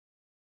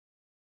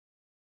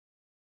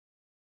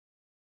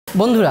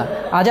বন্ধুরা,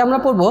 আজ আমরা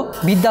পড়ব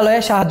বিদ্যালয়ে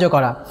সাহায্য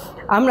করা।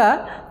 আমরা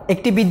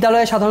একটি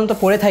বিদ্যালয়ে সাধারণত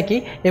পড়ে থাকি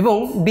এবং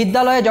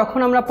বিদ্যালয়ে যখন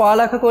আমরা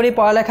পড়ালেখা করি,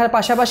 পড়ালেখার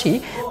পাশাপাশি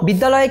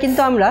বিদ্যালয়ে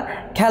কিন্তু আমরা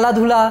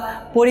খেলাধুলা,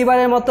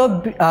 পরিবারের মতো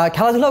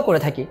খেলাধুলাও করে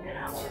থাকি।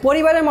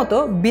 পরিবারের মতো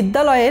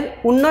বিদ্যালয়ের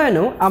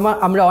উন্নয়নেও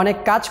আমরা অনেক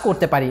কাজ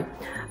করতে পারি।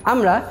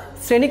 আমরা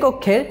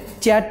শ্রেণীকক্ষের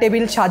চেয়ার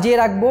টেবিল সাজিয়ে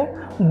রাখবো,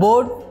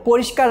 বোর্ড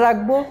পরিষ্কার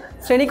রাখবো,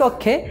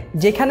 শ্রেণীকক্ষে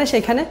যেখানে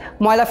সেখানে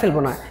ময়লা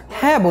ফেলবো না।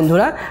 হ্যাঁ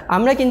বন্ধুরা,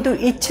 আমরা কিন্তু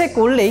ইচ্ছে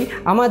করলেই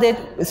আমাদের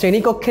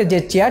শ্রেণীকক্ষের যে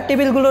চেয়ার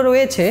টেবিলগুলো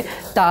রয়েছে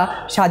তা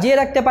সাজিয়ে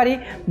রাখতে পারি,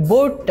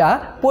 বোর্ডটা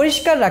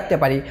পরিষ্কার রাখতে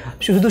পারি।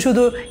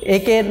 শুধু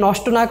একে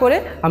নষ্ট না করে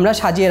আমরা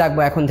সাজিয়ে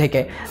রাখবো এখন থেকে।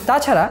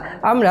 তাছাড়া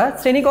আমরা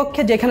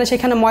শ্রেণীকক্ষে যেখানে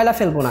সেখানে ময়লা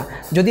ফেলবো না।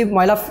 যদি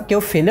ময়লা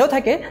কেউ ফেলেও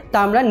থাকে তা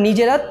আমরা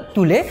নিজেরা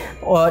তুলে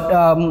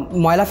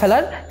ময়লা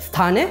ফেলার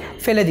স্থানে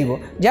ফেলে দিব,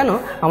 যেন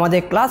আমাদের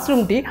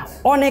ক্লাসরুমটি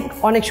অনেক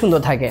অনেক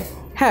সুন্দর থাকে।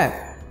 হ্যাঁ,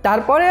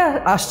 তারপরে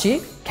আসছি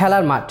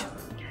খেলার মাঠ।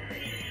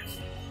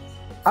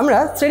 আমরা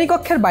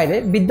শ্রেণীকক্ষের বাইরে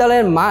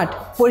বিদ্যালয়ের মাঠ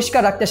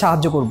পরিষ্কার রাখতে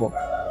সাহায্য করব।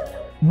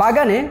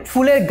 বাগানে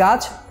ফুলের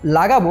গাছ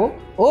লাগাবো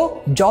ও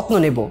যত্ন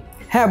নেব।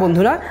 হ্যাঁ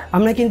বন্ধুরা,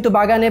 আমরা কিন্তু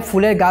বাগানে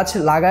ফুলের গাছ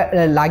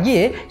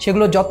লাগিয়ে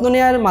সেগুলো যত্ন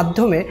নেওয়ার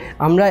মাধ্যমে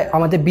আমরা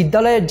আমাদের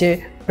বিদ্যালয়ের যে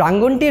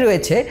প্রাঙ্গণটি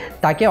রয়েছে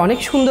তাকে অনেক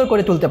সুন্দর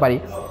করে তুলতে পারি।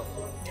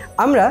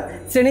 আমরা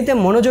শ্রেণীতে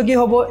মনোযোগী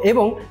হব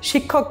এবং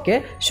শিক্ষককে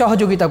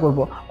সহযোগিতা করব।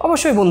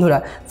 অবশ্যই বন্ধুরা,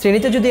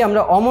 শ্রেণীতে যদি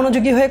আমরা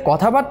অমনোযোগী হয়ে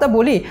কথাবার্তা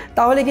বলি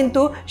তাহলে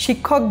কিন্তু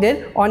শিক্ষকদের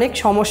অনেক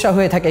সমস্যা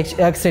হয়ে থাকে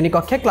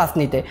শ্রেণীকক্ষে ক্লাস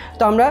নিতে।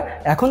 তো আমরা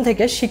এখন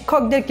থেকে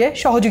শিক্ষকদেরকে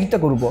সহযোগিতা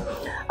করব।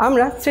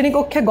 আমরা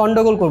শ্রেণীকক্ষে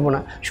গণ্ডগোল করব না,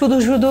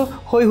 শুধু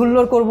হই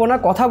হুল্লোড় করব না,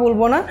 কথা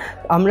বলবো না।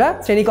 আমরা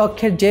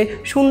শ্রেণীকক্ষের যে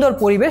সুন্দর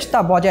পরিবেশ তা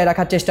বজায়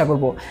রাখার চেষ্টা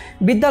করব।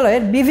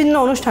 বিদ্যালয়ের বিভিন্ন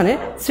অনুষ্ঠানে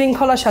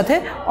শৃঙ্খলার সাথে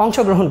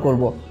অংশগ্রহণ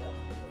করব।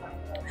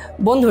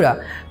 বন্ধুরা,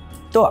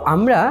 তো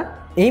আমরা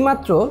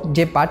এইমাত্র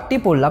যে পাঠটি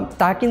পড়লাম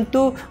তা কিন্তু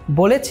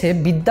বলেছে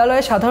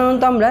বিদ্যালয়ে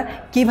সাধারণত আমরা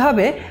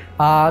কিভাবে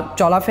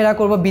চলাফেরা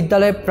করব,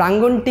 বিদ্যালয়ের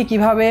প্রাঙ্গণটি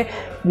কিভাবে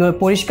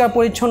পরিষ্কার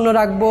পরিচ্ছন্ন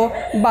রাখবো,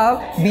 বা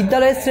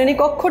বিদ্যালয়ের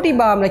শ্রেণীকক্ষটি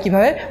বা আমরা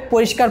কিভাবে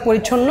পরিষ্কার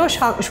পরিচ্ছন্ন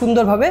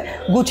সুন্দরভাবে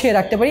গুছিয়ে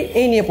রাখতে পারি,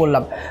 এই নিয়ে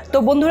পড়লাম। তো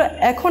বন্ধুরা,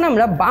 এখন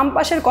আমরা বাম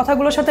পাশের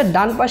কথাগুলোর সাথে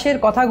ডান পাশের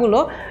কথাগুলো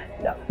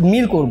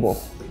মিল করব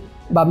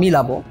বা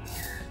মিলাবো।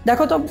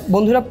 দেখো তো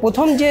বন্ধুরা,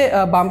 প্রথম যে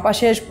বাম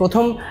পাশের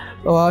প্রথম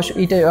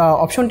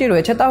অপশনটি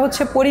রয়েছে তা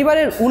হচ্ছে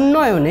পরিবারের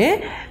উন্নয়নে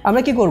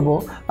আমরা কি করব।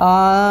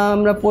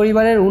 আমরা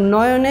পরিবারের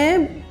উন্নয়নে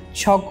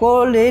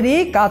সকলেরই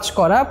কাজ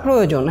করা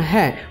প্রয়োজন।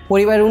 হ্যাঁ,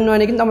 পরিবারের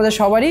উন্নয়নে কিন্তু আমাদের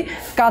সবারই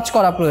কাজ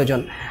করা প্রয়োজন।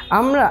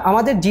 আমরা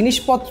আমাদের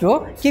জিনিসপত্র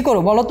কি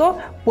করব বলো তো,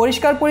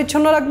 পরিষ্কার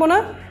পরিচ্ছন্ন রাখবো না?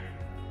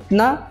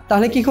 না,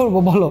 তাহলে কি করব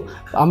বলো?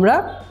 আমরা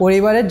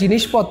পরিবারের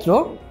জিনিসপত্র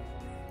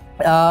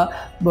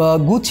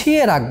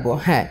গুছিয়ে রাখবো।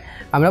 হ্যাঁ,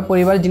 আমরা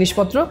পরিবারের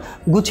জিনিসপত্র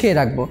গুছিয়ে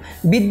রাখবো।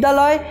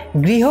 বিদ্যালয়,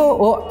 গৃহ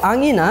ও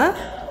আঙিনা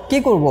কি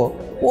করব,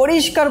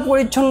 পরিষ্কার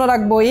পরিচ্ছন্ন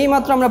রাখবো।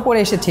 এইমাত্র আমরা পড়ে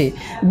এসেছি।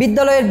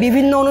 বিদ্যালয়ের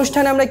বিভিন্ন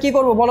অনুষ্ঠানে আমরা কি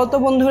করব বলো তো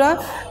বন্ধুরা?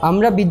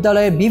 আমরা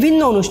বিদ্যালয়ের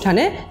বিভিন্ন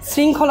অনুষ্ঠানে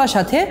শৃঙ্খলার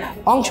সাথে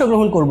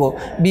অংশগ্রহণ করব।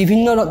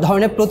 বিভিন্ন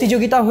ধরনের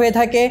প্রতিযোগিতা হয়ে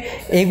থাকে,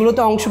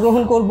 এইগুলোতে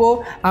অংশগ্রহণ করব।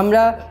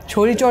 আমরা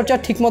শরীরচর্চা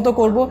ঠিকমতো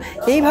করব।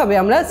 এইভাবে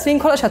আমরা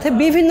শৃঙ্খলার সাথে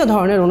বিভিন্ন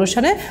ধরনের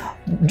অনুষ্ঠানে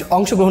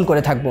অংশগ্রহণ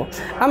করে থাকব।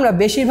 আমরা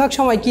বেশিরভাগ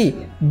সময় কি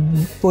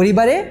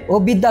পরিবারে ও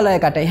বিদ্যালয়ে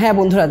কাটাই। হ্যাঁ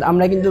বন্ধুরা,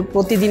 আমরা কিন্তু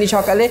প্রতিদিনই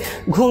সকালে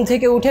ঘুম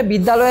থেকে উঠে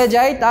বিদ্যালয়ে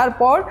যাই,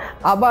 তারপর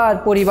আবার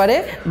পরিবারে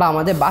বা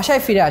আমাদের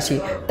বাসায় ফিরে আসি।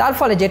 তার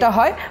ফলে যেটা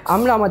হয়,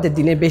 আমরা আমাদের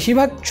দিনের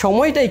বেশিরভাগ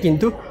সময়টাই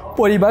কিন্তু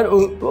পরিবার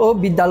ও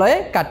বিদ্যালয়ে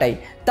কাটাই।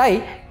 তাই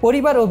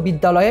পরিবার ও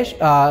বিদ্যালয়ের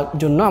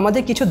জন্য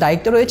আমাদের কিছু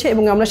দায়িত্ব রয়েছে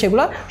এবং আমরা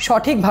সেগুলো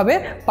সঠিকভাবে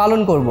পালন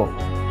করব।